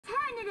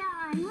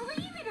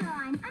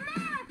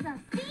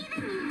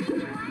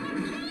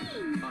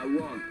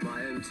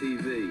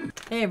MTV.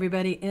 Hey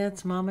everybody,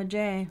 it's Mama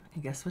J.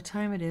 And guess what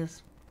time it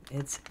is?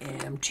 It's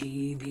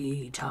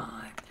MTV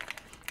time.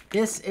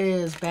 This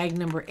is bag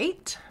number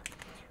 8.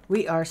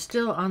 We are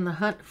still on the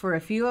hunt for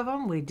a few of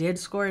them. We did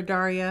score a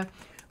Daria.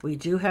 We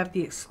do have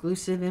the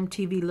exclusive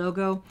MTV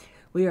logo.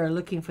 We are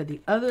looking for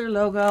the other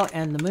logo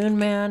and the Moon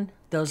Man.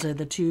 Those are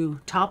the two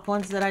top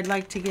ones that I'd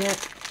like to get.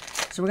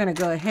 So we're going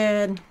to go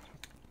ahead,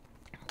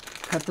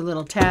 cut the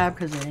little tab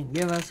because they didn't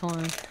give us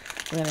one.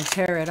 We're going to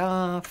tear it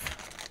off.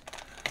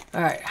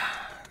 All right,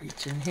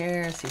 reach in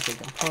here, see if we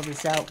can pull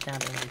this out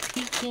without any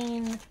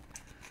peeking.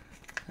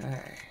 All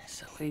right,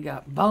 so we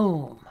got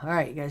boom. All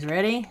right, you guys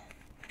ready?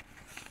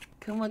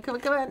 Come on, come on,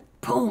 come on.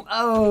 Boom.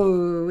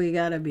 Oh, we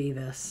got a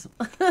Bevis.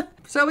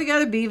 So we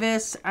got a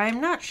Bevis.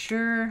 I'm not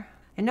sure.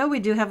 I know we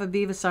do have a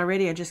Bevis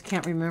already. I just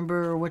can't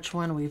remember which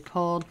one we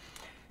pulled.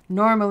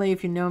 Normally,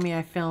 if you know me,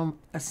 I film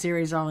a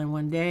series all in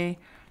one day.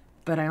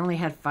 But I only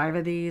had 5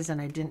 of these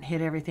and I didn't hit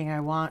everything I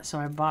want. So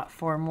I bought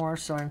 4 more.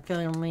 So I'm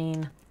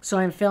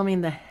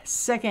filming the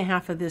second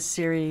half of this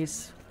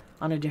series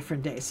on a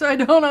different day. So I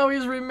don't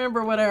always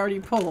remember what I already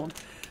pulled,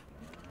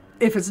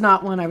 if it's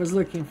not one I was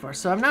looking for.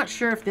 So I'm not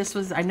sure if this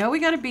was, I know we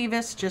got a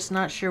Bevis, just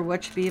not sure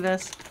which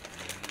Bevis.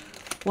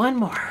 One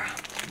more.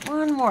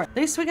 At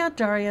least we got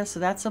Daria,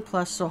 so that's a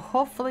plus. So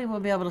hopefully we'll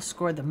be able to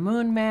score the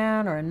Moon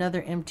Man or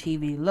another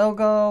MTV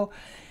logo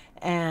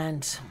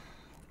and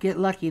get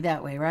lucky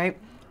that way, right?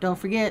 Don't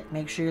forget,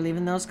 make sure you're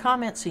leaving those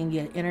comments so you can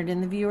get entered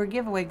in the viewer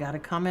giveaway. Got to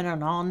comment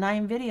on all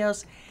 9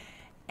 videos.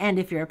 And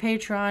if you're a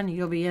patron,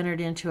 you'll be entered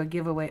into a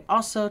giveaway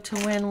also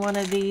to win one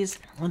of these.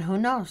 And who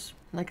knows?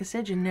 Like I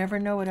said, you never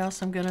know what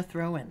else I'm going to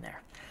throw in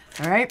there.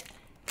 All right?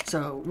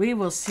 So we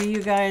will see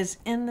you guys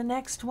in the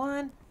next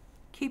one.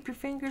 Keep your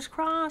fingers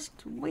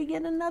crossed. We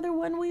get another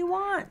one we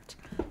want.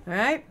 All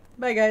right?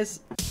 Bye, guys.